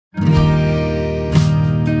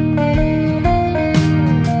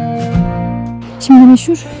Şimdi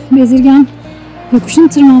meşhur Bezirgan yokuşunu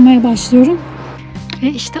tırmanmaya başlıyorum. Ve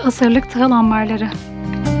işte asırlık tahıl ambarları.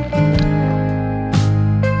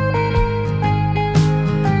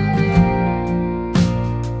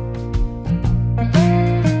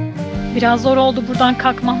 Biraz zor oldu buradan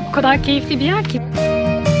kalkmam. O kadar keyifli bir yer ki.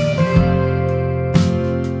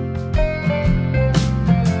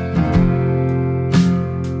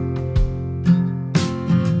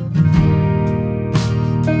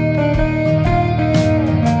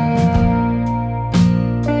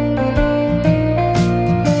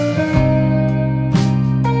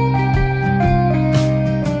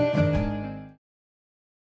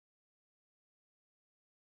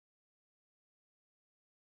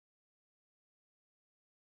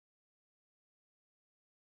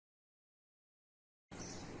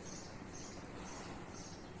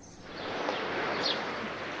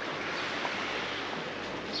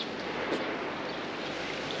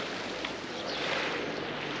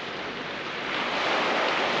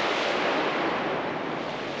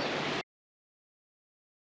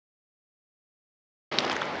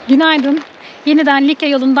 Günaydın. Yeniden Likya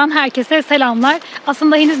Yolu'ndan herkese selamlar.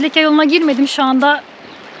 Aslında henüz Likya Yolu'na girmedim. Şu anda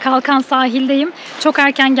Kalkan sahildeyim. Çok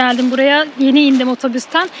erken geldim buraya. Yeni indim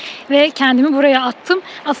otobüsten ve kendimi buraya attım.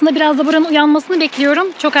 Aslında biraz da buranın uyanmasını bekliyorum.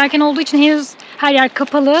 Çok erken olduğu için henüz her yer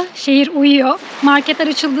kapalı. Şehir uyuyor. Marketler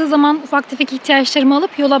açıldığı zaman ufak tefek ihtiyaçlarımı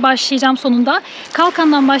alıp yola başlayacağım sonunda.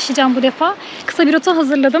 Kalkan'dan başlayacağım bu defa. Kısa bir rota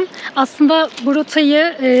hazırladım. Aslında bu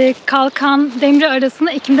rotayı Kalkan-Demre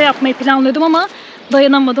arasını Ekim'de yapmayı planlıyordum ama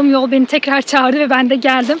dayanamadım. Yol beni tekrar çağırdı ve ben de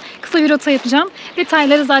geldim. Kısa bir rota yapacağım.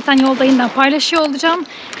 Detayları zaten yolda yeniden paylaşıyor olacağım.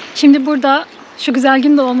 Şimdi burada şu güzel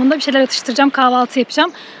gün doğumunda bir şeyler atıştıracağım. Kahvaltı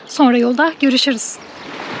yapacağım. Sonra yolda görüşürüz.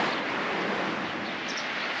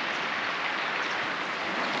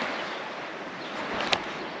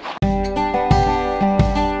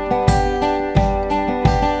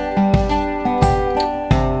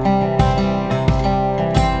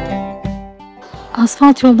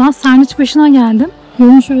 Asfalt yoldan Sarnıç Başına geldim.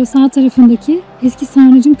 Yolun şöyle sağ tarafındaki eski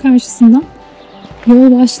sarnıcın karşısından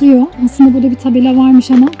yol başlıyor. Aslında burada bir tabela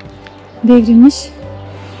varmış ama devrilmiş.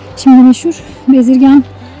 Şimdi meşhur Bezirgan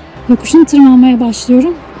yokuşunu tırmanmaya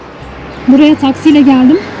başlıyorum. Buraya taksiyle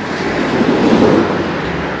geldim.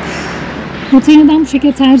 Rotayı neden bu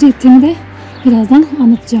şekilde tercih ettiğimi de birazdan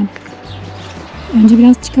anlatacağım. Önce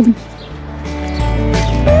biraz çıkalım.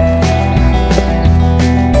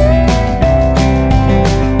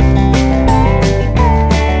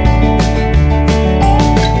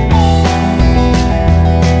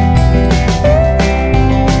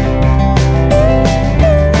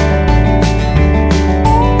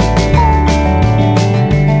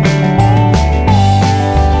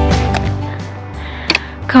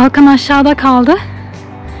 Kalkan aşağıda kaldı.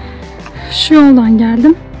 Şu yoldan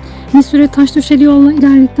geldim. Bir süre taş döşeli yolla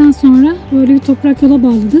ilerledikten sonra böyle bir toprak yola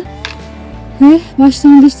bağladı. Ve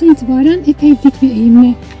başlangıçta itibaren epey dik bir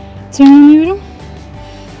eğimle tırmanıyorum.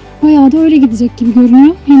 Bayağı da öyle gidecek gibi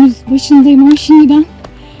görünüyor. Henüz başındayım ama şimdiden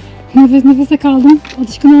nefes nefese kaldım.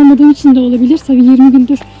 Alışkın olmadığım için de olabilir. Tabii 20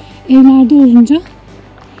 gündür evlerde olunca.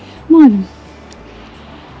 Malum.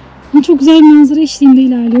 Çok güzel bir manzara eşliğinde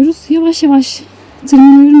ilerliyoruz. Yavaş yavaş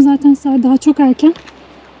tırmanıyorum. Zaten saat daha çok erken.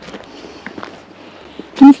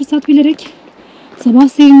 Bunu fırsat bilerek sabah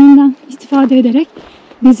serinliğinden istifade ederek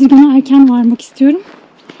Bezirgan'a erken varmak istiyorum.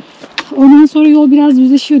 Ondan sonra yol biraz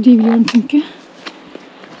düzleşiyor diye biliyorum çünkü.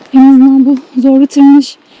 En azından bu zorlu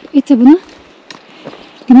tırmanış etabını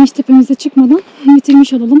güneş tepemize çıkmadan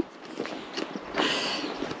bitirmiş olalım.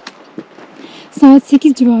 Saat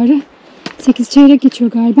 8 civarı. 8 çeyrek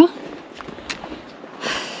geçiyor galiba.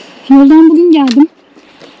 Yoldan bugün geldim.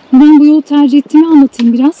 Neden bu yolu tercih ettiğimi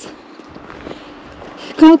anlatayım biraz.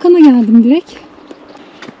 Kalkan'a geldim direkt.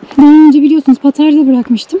 Daha önce biliyorsunuz Patar'da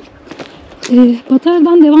bırakmıştım.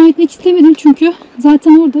 Patar'dan devam etmek istemedim çünkü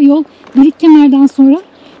zaten orada yol Delikkemer'den sonra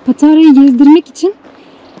Patara'yı gezdirmek için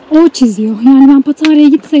o çiziyor. Yani ben Patara'ya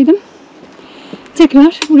gitseydim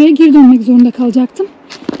tekrar buraya geri dönmek zorunda kalacaktım.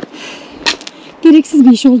 Gereksiz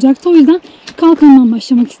bir iş olacaktı. O yüzden Kalkan'dan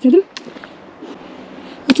başlamak istedim.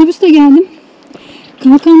 Otobüste geldim.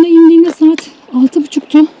 Kalkan'da indiğimde saat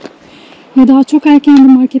 6.30'tu. Ve daha çok erkendi.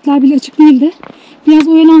 Marketler bile açık değildi. Biraz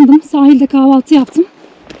oyalandım. Sahilde kahvaltı yaptım.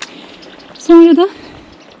 Sonra da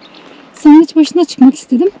Sarnıç Başı'na çıkmak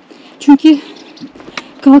istedim. Çünkü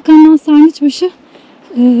Kalkan'dan Sarnıçbaşı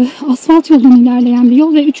asfalt yoldan ilerleyen bir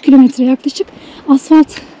yol ve 3 kilometre yaklaşık asfalt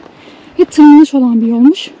ve tırmanış olan bir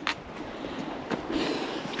yolmuş.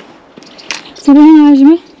 Sabah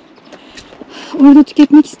enerjimi orada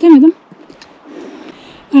tüketmek istemedim.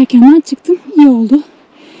 Erkenden çıktım. İyi oldu.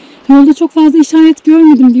 Yolda çok fazla işaret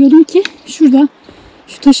görmedim. Diyordum ki şurada,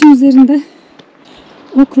 şu taşın üzerinde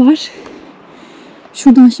ok var.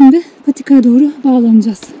 Şuradan şimdi patikaya doğru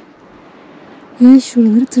bağlanacağız. Ve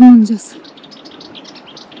şuraları tırmanacağız.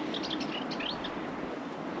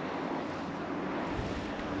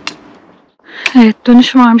 Evet,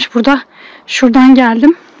 dönüş varmış burada. Şuradan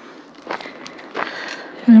geldim.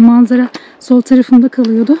 Böyle manzara sol tarafımda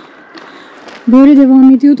kalıyordu. Böyle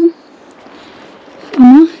devam ediyordum.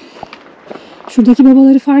 Ama şuradaki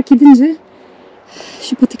babaları fark edince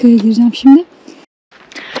şu patikaya gireceğim şimdi.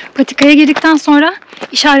 Patikaya girdikten sonra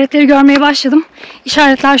işaretleri görmeye başladım.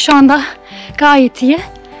 İşaretler şu anda gayet iyi.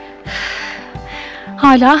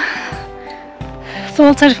 Hala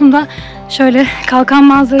sol tarafımda şöyle kalkan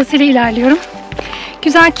manzarasıyla ilerliyorum.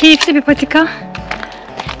 Güzel, keyifli bir patika.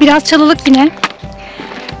 Biraz çalılık yine.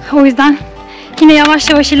 O yüzden yine yavaş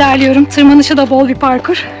yavaş ilerliyorum. Tırmanışı da bol bir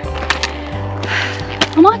parkur.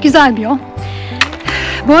 Ama güzel bir yol.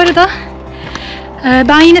 Bu arada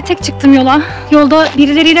ben yine tek çıktım yola. Yolda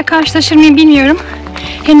birileriyle karşılaşır mıyım bilmiyorum.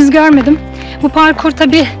 Henüz görmedim. Bu parkur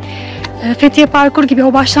tabi Fethiye parkur gibi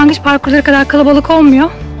o başlangıç parkurları kadar kalabalık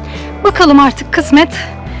olmuyor. Bakalım artık, kısmet.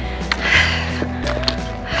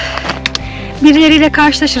 Birileriyle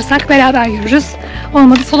karşılaşırsak beraber yürürüz.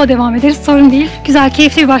 Olmadı sola devam ederiz. Sorun değil. Güzel,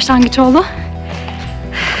 keyifli bir başlangıç oldu.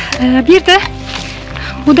 Bir de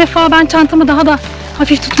bu defa ben çantamı daha da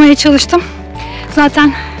hafif tutmaya çalıştım.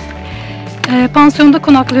 Zaten pansiyonda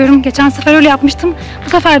konaklıyorum. Geçen sefer öyle yapmıştım. Bu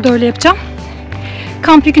sefer de öyle yapacağım.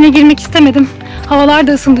 Kamp yüküne girmek istemedim. Havalar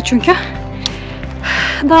da ısındı çünkü.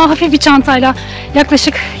 Daha hafif bir çantayla,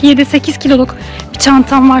 yaklaşık 7-8 kiloluk bir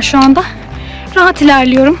çantam var şu anda. Rahat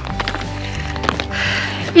ilerliyorum.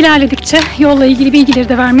 İlerledikçe yolla ilgili bilgileri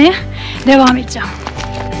de vermeye devam edeceğim.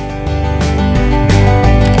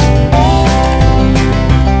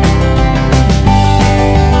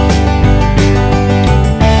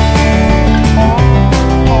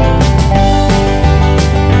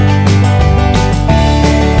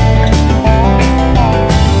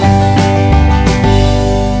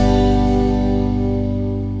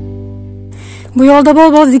 Bu yolda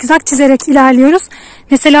bol bol zigzag çizerek ilerliyoruz.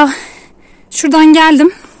 Mesela şuradan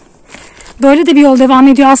geldim. Böyle de bir yol devam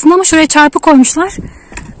ediyor aslında ama şuraya çarpı koymuşlar.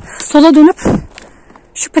 Sola dönüp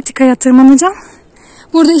şu patikaya tırmanacağım.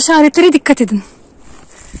 Burada işaretlere dikkat edin.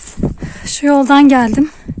 Şu yoldan geldim.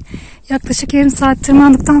 Yaklaşık yarım saat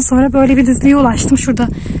tırmandıktan sonra böyle bir düzlüğe ulaştım. Şurada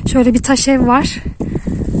şöyle bir taş ev var.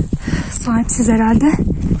 Sahipsiz herhalde.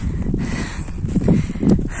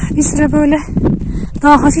 Bir süre böyle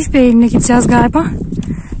daha hafif bir eğimle gideceğiz galiba.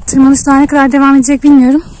 Tırmanış daha ne kadar devam edecek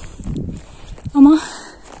bilmiyorum. Ama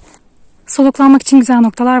soluklanmak için güzel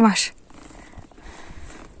noktalar var.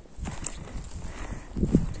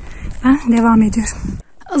 Ben devam ediyorum.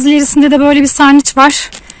 Az ilerisinde de böyle bir sarnıç var.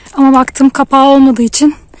 Ama baktım kapağı olmadığı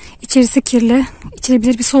için içerisi kirli.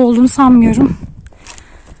 İçilebilir bir su olduğunu sanmıyorum.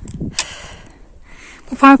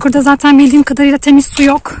 Bu parkurda zaten bildiğim kadarıyla temiz su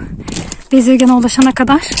yok. Bezirgan'a ulaşana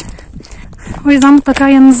kadar. O yüzden mutlaka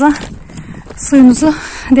yanınıza suyunuzu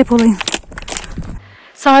depolayın.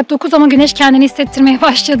 Saat 9 ama güneş kendini hissettirmeye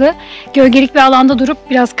başladı. Gölgelik bir alanda durup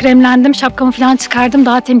biraz kremlendim. Şapkamı falan çıkardım.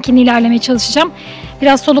 Daha temkinli ilerlemeye çalışacağım.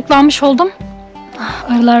 Biraz soluklanmış oldum.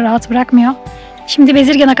 Arılar rahat bırakmıyor. Şimdi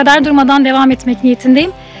Bezirgan'a kadar durmadan devam etmek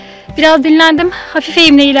niyetindeyim. Biraz dinlendim. Hafif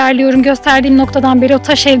eğimle ilerliyorum gösterdiğim noktadan beri, o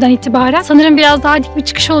taş evden itibaren. Sanırım biraz daha dik bir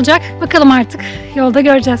çıkış olacak. Bakalım artık. Yolda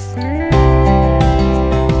göreceğiz.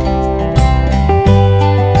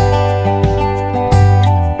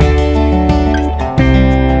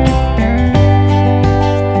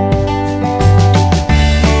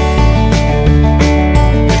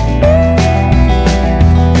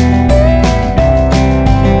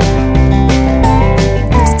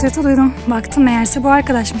 Duydum. Baktım meğerse bu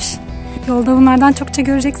arkadaşmış. Yolda bunlardan çokça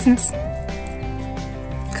göreceksiniz.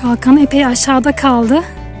 Kalkan epey aşağıda kaldı.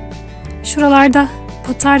 Şuralarda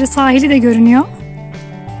Patarya sahili de görünüyor.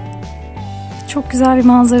 Çok güzel bir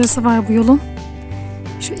manzarası var bu yolun.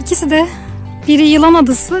 Şu ikisi de, biri Yılan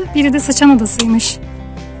Adası, biri de Sıçan Adası'ymış.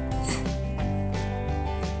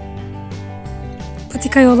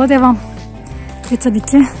 Patika yola devam. Ve tabii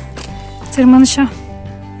ki tırmanışa.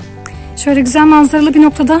 Şöyle güzel manzaralı bir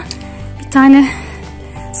noktada bir tane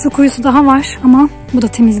su kuyusu daha var ama bu da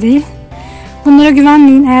temiz değil. Bunlara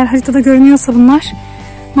güvenmeyin. Eğer haritada görünüyorsa bunlar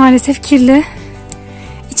maalesef kirli.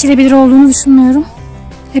 İçilebilir olduğunu düşünmüyorum.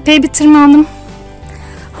 Epey bir tırmandım.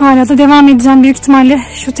 Hala da devam edeceğim. Büyük ihtimalle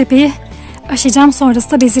şu tepeyi aşacağım.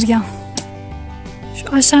 Sonrası da Bezirgan.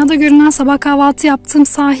 Şu aşağıda görünen sabah kahvaltı yaptığım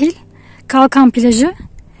sahil Kalkan plajı.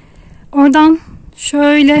 Oradan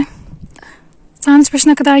şöyle Sarnıç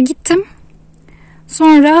başına kadar gittim.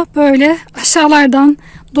 Sonra böyle aşağılardan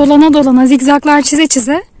dolana dolana zigzaglar çize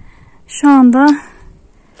çize şu anda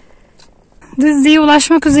düzlüğe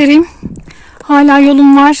ulaşmak üzereyim. Hala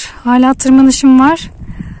yolum var. Hala tırmanışım var.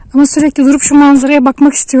 Ama sürekli durup şu manzaraya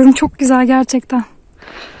bakmak istiyorum. Çok güzel gerçekten.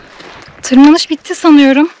 Tırmanış bitti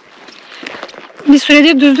sanıyorum. Bir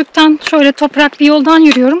süredir düzlükten şöyle toprak bir yoldan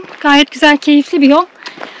yürüyorum. Gayet güzel, keyifli bir yol.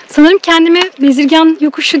 Sanırım kendimi Bezirgan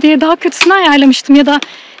yokuşu diye daha kötüsünü ayarlamıştım. Ya da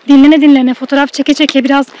dinlene dinlene, fotoğraf çeke çeke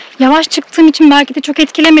biraz yavaş çıktığım için belki de çok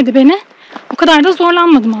etkilemedi beni. O kadar da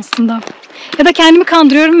zorlanmadım aslında. Ya da kendimi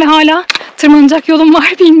kandırıyorum ve hala tırmanacak yolum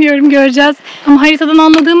var, bilmiyorum, göreceğiz. Ama haritadan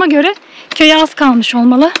anladığıma göre köye az kalmış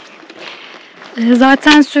olmalı.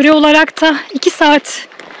 Zaten süre olarak da 2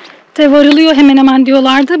 saatte varılıyor hemen hemen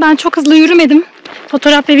diyorlardı. Ben çok hızlı yürümedim.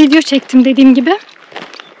 Fotoğraf ve video çektim dediğim gibi.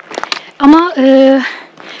 Ama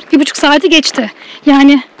 1,5 saati geçti.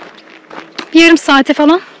 Yani bir yarım saate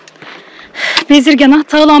falan Bezirgan'a,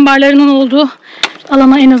 tahıl ambarlarının olduğu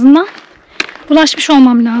alana en azından ulaşmış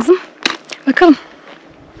olmam lazım. Bakalım.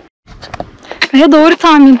 Ve doğru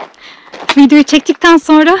tahmin. Videoyu çektikten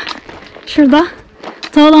sonra şurada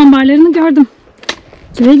tahıl ambarlarını gördüm.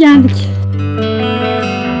 Ve geldik.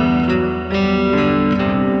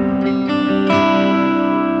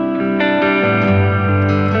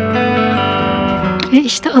 Ve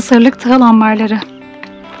işte asırlık tahıl ambarları.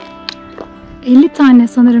 50 tane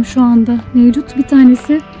sanırım şu anda mevcut. Bir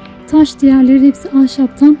tanesi taş, diğerleri hepsi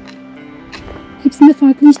ahşaptan. Hepsinde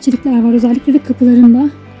farklı işçilikler var. Özellikle de kapılarında.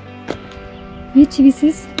 Ve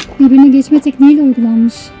çivisiz, birbirine geçme tekniğiyle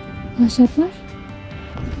uygulanmış ahşaplar.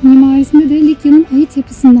 Mimarisinde de Likya'nın ayıt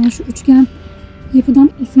yapısından, şu üçgen yapıdan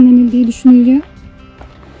esinlenildiği düşünülüyor.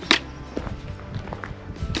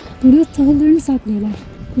 Burada tahıllarını saklıyorlar.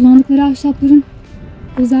 Kullandıkları ahşapların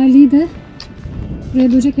özelliği de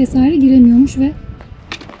buraya böcek vesaire giremiyormuş ve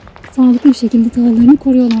sağlıklı bir şekilde tahıllarını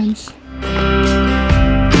koruyorlarmış.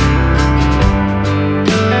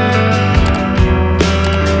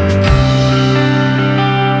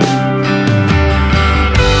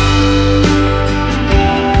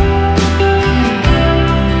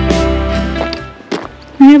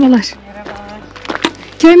 Merhabalar. Merhaba.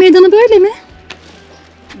 Köy meydanı böyle mi?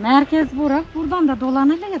 Merkez bura. Buradan da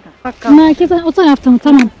dolanılıyor da. Bakkal. Merkez o tarafta mı?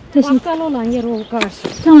 Tamam. Teşekkür. Bakkal olan yer o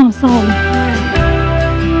karşı. Tamam, sağ olun.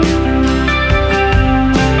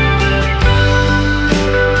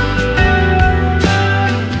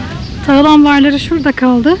 Tahıl ambarları şurada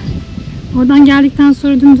kaldı. Oradan geldikten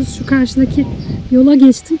sonra dümdüz şu karşıdaki yola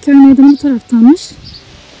geçtim. Köy meydanı bu taraftanmış.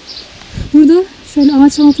 Burada şöyle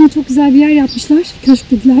ağaç altına çok güzel bir yer yapmışlar.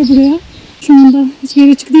 Köşk dediler buraya. Şu anda hiçbir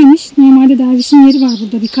yer açık değilmiş. Normalde dervişin yeri var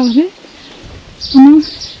burada, bir kahve. Ama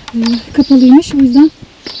kapalıymış. O yüzden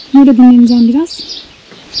burada dinleneceğim biraz.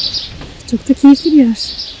 Çok da keyifli bir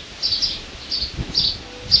yer.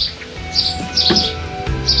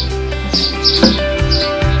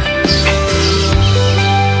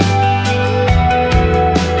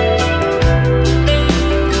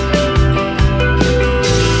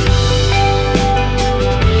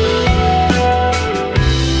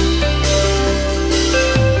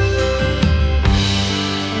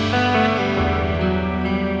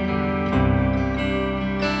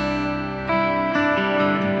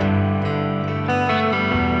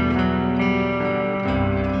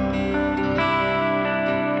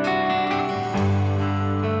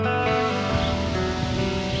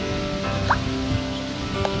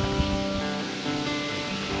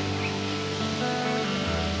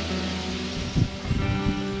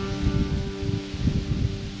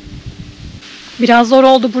 Biraz zor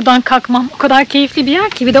oldu buradan kalkmam. O kadar keyifli bir yer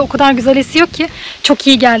ki, bir de o kadar güzel esiyor ki çok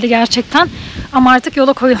iyi geldi gerçekten. Ama artık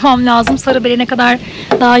yola koyulmam lazım. Sarıbelen'e kadar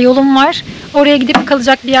daha yolum var. Oraya gidip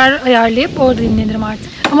kalacak bir yer ayarlayıp orada dinlenirim artık.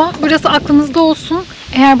 Ama burası aklınızda olsun.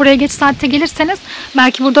 Eğer buraya geç saatte gelirseniz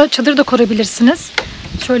belki burada çadır da kurabilirsiniz.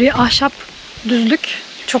 Şöyle ahşap düzlük.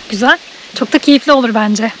 Çok güzel. Çok da keyifli olur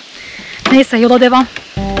bence. Neyse, yola devam.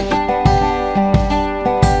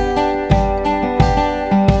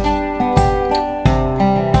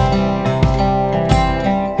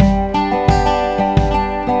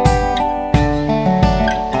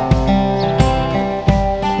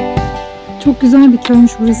 Çok güzel bir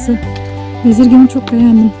köymüş burası. Bezirgan'ı çok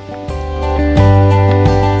beğendim.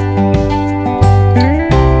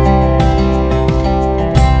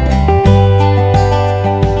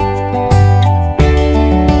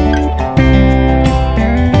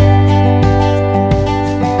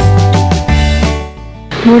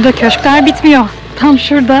 Burada köşkler bitmiyor. Tam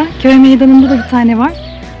şurada köy meydanında da bir tane var.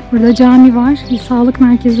 Burada cami var, bir sağlık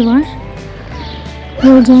merkezi var.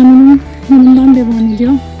 Yol caminin yanından devam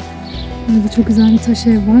ediyor. Burada çok güzel bir taş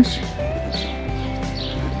ev var.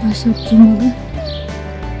 ahşap.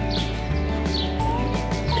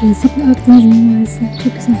 Klasik bir Akdeniz mimarisi.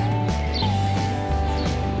 Çok güzel.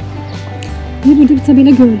 Ve burada bir tabela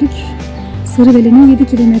gördük. Sarıbelen'in 7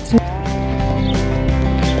 kilometre.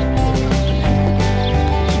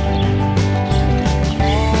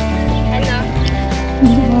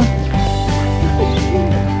 Merhaba.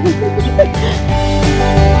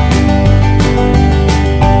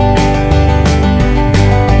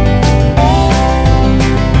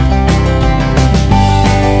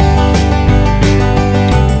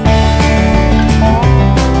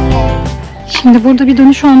 Şimdi burada bir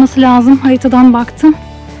dönüş olması lazım. Haritadan baktım.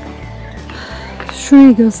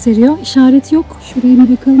 Şurayı gösteriyor. İşaret yok. Şuraya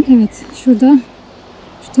bir bakalım. Evet. Şurada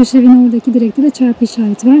şu taş evin oradaki direkte de çarpı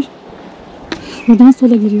işareti var. Buradan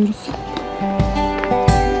sola giriyoruz.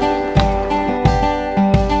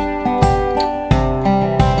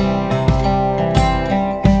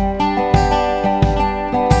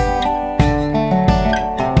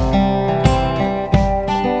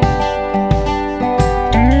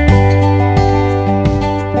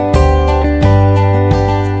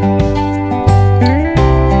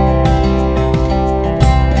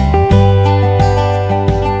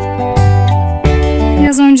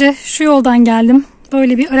 Şu yoldan geldim.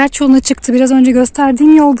 Böyle bir araç yoluna çıktı. Biraz önce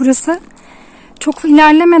gösterdiğim yol burası. Çok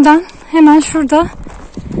ilerlemeden hemen şurada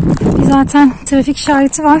zaten trafik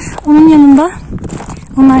işareti var. Onun yanında,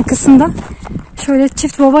 onun arkasında şöyle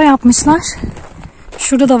çift boba yapmışlar.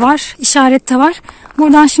 Şurada da var. İşaret de var.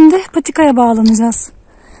 Buradan şimdi patikaya bağlanacağız.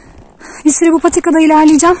 Bir süre bu patikada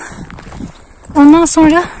ilerleyeceğim. Ondan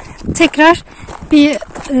sonra tekrar bir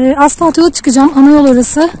asfalt yola çıkacağım. Ana yol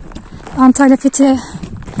orası. Antalya Fethiye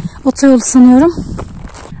otoyolu sanıyorum.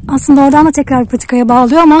 Aslında oradan da tekrar bir patikaya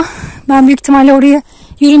bağlıyor ama ben büyük ihtimalle oraya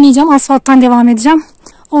yürümeyeceğim. Asfalttan devam edeceğim.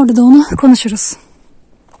 Orada da onu konuşuruz.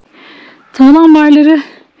 Taha barları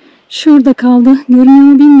şurada kaldı. Görünüyor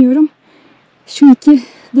mu bilmiyorum. Şu iki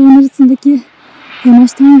dağın arasındaki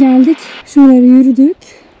yamaçtan geldik. Şuraya yürüdük.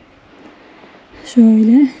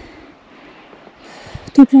 Şöyle.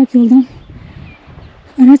 Toprak yoldan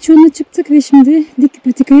araç yoluna çıktık ve şimdi dik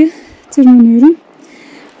patikayı tırmanıyorum.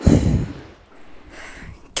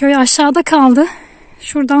 Köy aşağıda kaldı.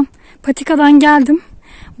 Şuradan patikadan geldim.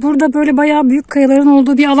 Burada böyle bayağı büyük kayaların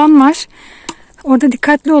olduğu bir alan var. Orada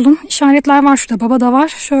dikkatli olun. İşaretler var şurada. Baba da var.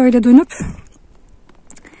 Şöyle dönüp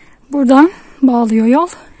buradan bağlıyor yol.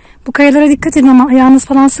 Bu kayalara dikkat edin ama ayağınız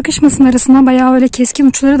falan sıkışmasın, arasında bayağı öyle keskin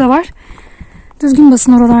uçları da var. Düzgün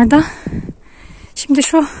basın oralarda. Şimdi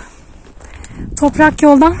şu toprak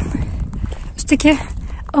yoldan üstteki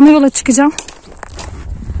ana yola çıkacağım.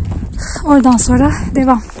 Oradan sonra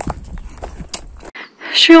devam.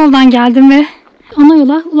 Şu yoldan geldim ve ana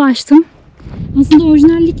yola ulaştım. Aslında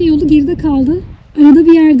orijinal Likya yolu geride kaldı. Arada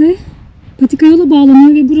bir yerde patika yola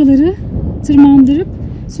bağlanıyor ve buraları tırmandırıp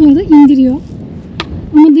sonra da indiriyor.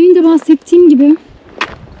 Ama demin de bahsettiğim gibi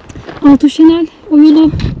Şenel o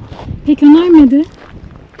yolu pek önermedi.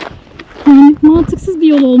 Yani mantıksız bir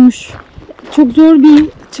yol olmuş. Çok zor bir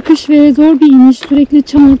çıkış ve zor bir iniş. Sürekli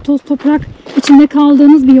çamur, toz, toprak içinde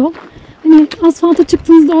kaldığınız bir yol. Hani asfalta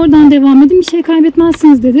çıktığınızda oradan devam edin, bir şey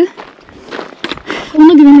kaybetmezsiniz dedi.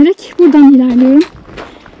 Ona güvenerek buradan ilerliyorum.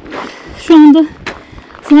 Şu anda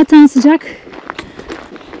zaten sıcak.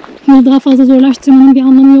 Yolu daha fazla zorlaştırmanın bir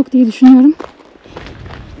anlamı yok diye düşünüyorum.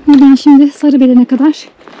 Buradan şimdi Sarıbelen'e kadar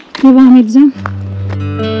devam edeceğim.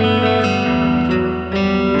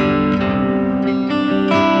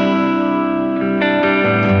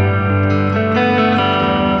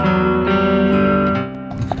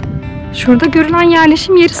 Şurada görülen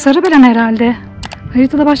yerleşim yeri Sarıbelen herhalde.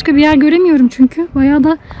 Haritada başka bir yer göremiyorum çünkü. Bayağı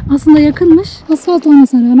da aslında yakınmış. Asfalt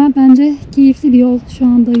olmasına rağmen bence keyifli bir yol şu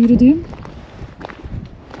anda yürüdüğüm.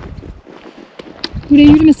 Buraya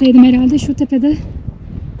yürümeseydim herhalde şu tepede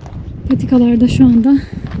patikalarda şu anda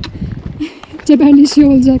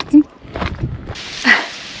cebelleşiyor olacaktım.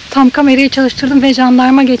 Tam kamerayı çalıştırdım ve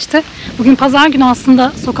jandarma geçti. Bugün pazar günü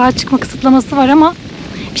aslında sokağa çıkma kısıtlaması var ama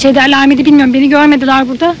bir şey derler miydi bilmiyorum. Beni görmediler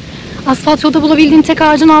burada. Asfalt yolda bulabildiğim tek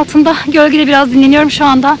ağacın altında gölgede biraz dinleniyorum şu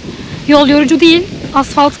anda. Yol yorucu değil.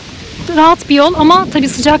 Asfalt rahat bir yol ama tabii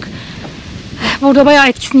sıcak. Burada bayağı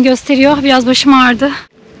etkisini gösteriyor. Biraz başım ağrıdı.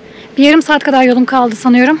 Bir yarım saat kadar yolum kaldı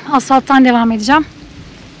sanıyorum. Asfalttan devam edeceğim.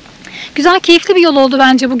 Güzel, keyifli bir yol oldu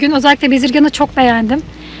bence bugün. Özellikle Bezirgan'ı çok beğendim.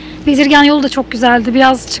 Bezirgan yolu da çok güzeldi.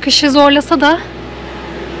 Biraz çıkışı zorlasa da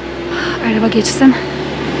araba geçsin.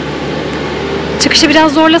 Çıkışı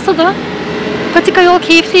biraz zorlasa da patika yol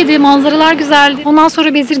keyifliydi. Manzaralar güzeldi. Ondan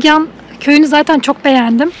sonra Bezirgan köyünü zaten çok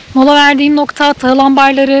beğendim. Mola verdiğim nokta, tahıl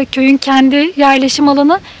ambarları, köyün kendi yerleşim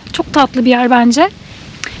alanı çok tatlı bir yer bence.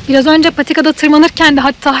 Biraz önce patikada tırmanırken de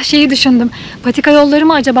hatta şeyi düşündüm. Patika yolları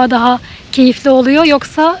mı acaba daha keyifli oluyor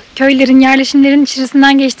yoksa köylerin, yerleşimlerin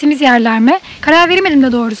içerisinden geçtiğimiz yerler mi? Karar veremedim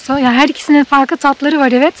de doğrusu. Yani her ikisinin farklı tatları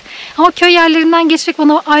var, evet. Ama köy yerlerinden geçmek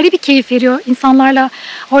bana ayrı bir keyif veriyor. İnsanlarla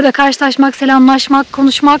orada karşılaşmak, selamlaşmak,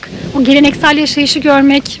 konuşmak, o geleneksel yaşayışı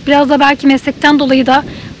görmek. Biraz da belki meslekten dolayı da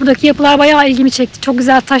buradaki yapılar bayağı ilgimi çekti. Çok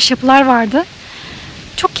güzel taş yapılar vardı.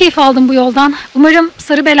 Çok keyif aldım bu yoldan. Umarım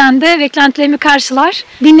Sarıbelen'de beklentilerimi karşılar.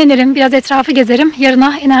 Dinlenirim, biraz etrafı gezerim.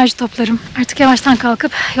 Yarına enerji toplarım. Artık yavaştan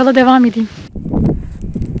kalkıp yola devam edeyim.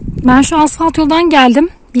 Ben şu asfalt yoldan geldim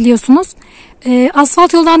biliyorsunuz.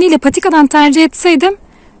 Asfalt yoldan değil de patikadan tercih etseydim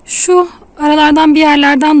şu aralardan bir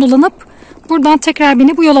yerlerden dolanıp buradan tekrar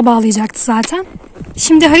beni bu yola bağlayacaktı zaten.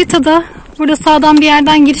 Şimdi haritada burada sağdan bir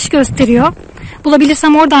yerden giriş gösteriyor.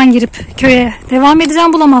 Bulabilirsem oradan girip köye devam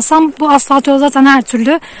edeceğim. Bulamazsam bu asfalt yol zaten her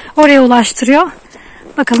türlü oraya ulaştırıyor.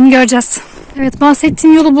 Bakalım, göreceğiz. Evet,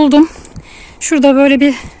 bahsettiğim yolu buldum. Şurada böyle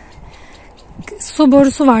bir su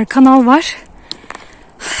borusu var, kanal var.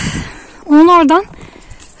 Onun oradan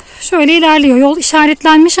şöyle ilerliyor. Yol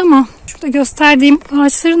işaretlenmiş ama şurada gösterdiğim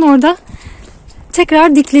ağaçların orada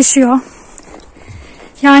tekrar dikleşiyor.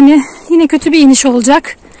 Yani yine kötü bir iniş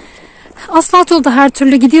olacak. Asfalt yolda her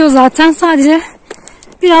türlü gidiyor zaten. Sadece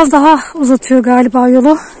biraz daha uzatıyor galiba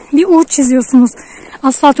yolu. Bir uç çiziyorsunuz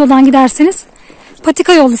asfalt yoldan giderseniz.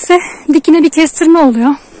 Patika yol ise dikine bir kestirme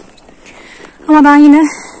oluyor. Ama ben yine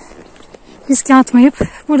riske atmayıp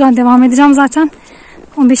buradan devam edeceğim zaten.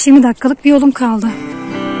 15-20 dakikalık bir yolum kaldı.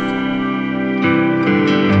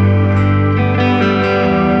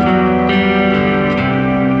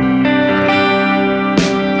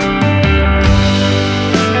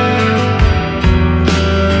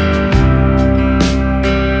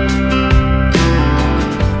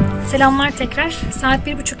 Selamlar tekrar. Saat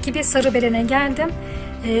 1:30 gibi Sarıbelen'e geldim.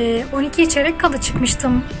 12 çeyrek kala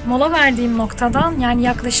çıkmıştım mola verdiğim noktadan. Yani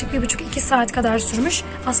yaklaşık 1,5-2 saat kadar sürmüş.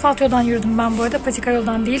 Asfalt yoldan yürüdüm ben bu arada. Patika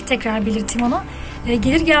yoldan değil. Tekrar belirteyim onu.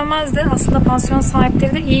 Gelir gelmez de aslında pansiyon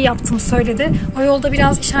sahipleri de iyi yaptığımı söyledi. O yolda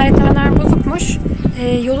biraz işaretlemeler bozukmuş.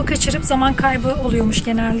 Yolu kaçırıp zaman kaybı oluyormuş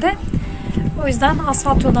genelde. O yüzden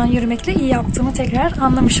asfalt yoldan yürümekle iyi yaptığımı tekrar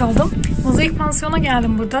anlamış oldum. Mozaik pansiyona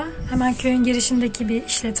geldim burada. Hemen köyün girişindeki bir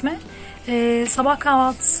işletme. Sabah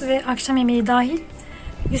kahvaltısı ve akşam yemeği dahil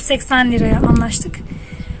 180 liraya anlaştık.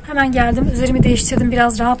 Hemen geldim. Üzerimi değiştirdim.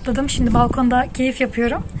 Biraz rahatladım. Şimdi balkonda keyif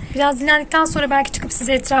yapıyorum. Biraz dinlendikten sonra belki çıkıp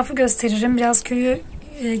size etrafı gösteririm. Biraz köyü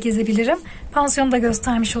gezebilirim. Pansiyonu da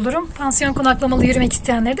göstermiş olurum. Pansiyon konaklamalı yürümek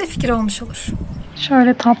isteyenlere de fikir olmuş olur.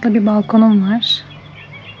 Şöyle tatlı bir balkonum var.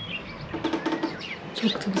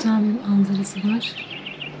 Çok da güzel bir manzarası var.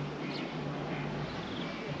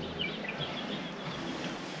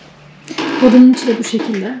 Odanın içi de bu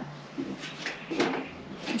şekilde.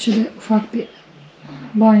 Şöyle ufak bir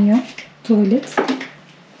banyo, tuvalet,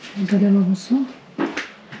 burada lavabosu.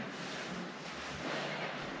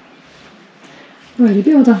 Böyle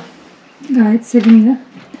bir oda. Gayet sevimli.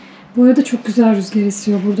 Bu arada çok güzel rüzgar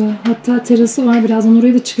esiyor burada. Hatta terası var. Birazdan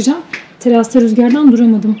oraya da çıkacağım. Terasta rüzgardan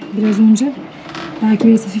duramadım biraz önce. Belki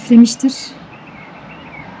biraz hafiflemiştir.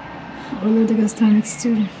 Oraları da göstermek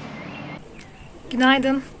istiyorum.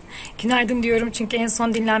 Günaydın. Günaydın diyorum çünkü en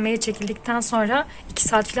son dinlenmeye çekildikten sonra 2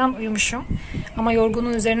 saat falan uyumuşum. Ama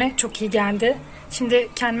yorgunluğun üzerine çok iyi geldi. Şimdi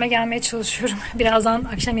kendime gelmeye çalışıyorum. Birazdan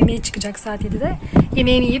akşam yemeği çıkacak saat 7'de.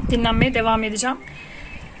 Yemeğimi yiyip dinlenmeye devam edeceğim.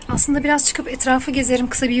 Aslında biraz çıkıp etrafı gezerim,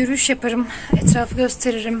 kısa bir yürüyüş yaparım, etrafı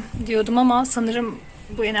gösteririm diyordum ama sanırım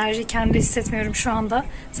bu enerjiyi kendimde hissetmiyorum şu anda.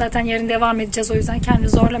 Zaten yarın devam edeceğiz, o yüzden kendimi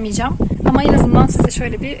zorlamayacağım. Ama en azından size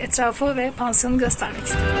şöyle bir etrafı ve pansiyonu göstermek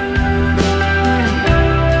istedim.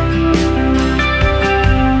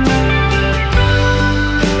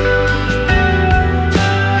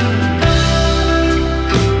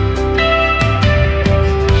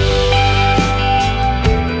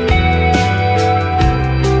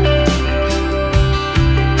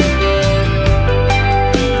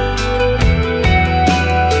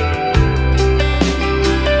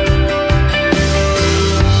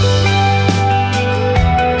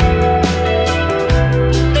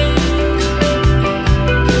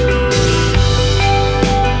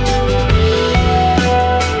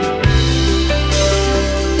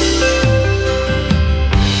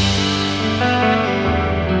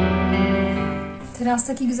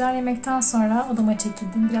 Terastaki güzel yemekten sonra odama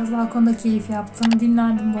çekildim. Biraz balkonda keyif yaptım.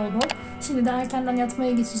 Dinlendim bol bol. Şimdi de erkenden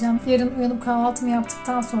yatmaya geçeceğim. Yarın uyanıp kahvaltımı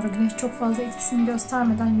yaptıktan sonra güneş çok fazla etkisini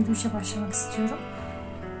göstermeden yürüyüşe başlamak istiyorum.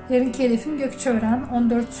 Yarınki hedefim Gökçeören.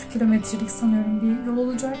 14 kilometrelik sanıyorum bir yol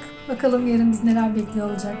olacak. Bakalım yarın bizi neler bekliyor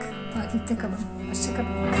olacak. Takipte kalın. Hoşça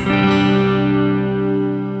kalın.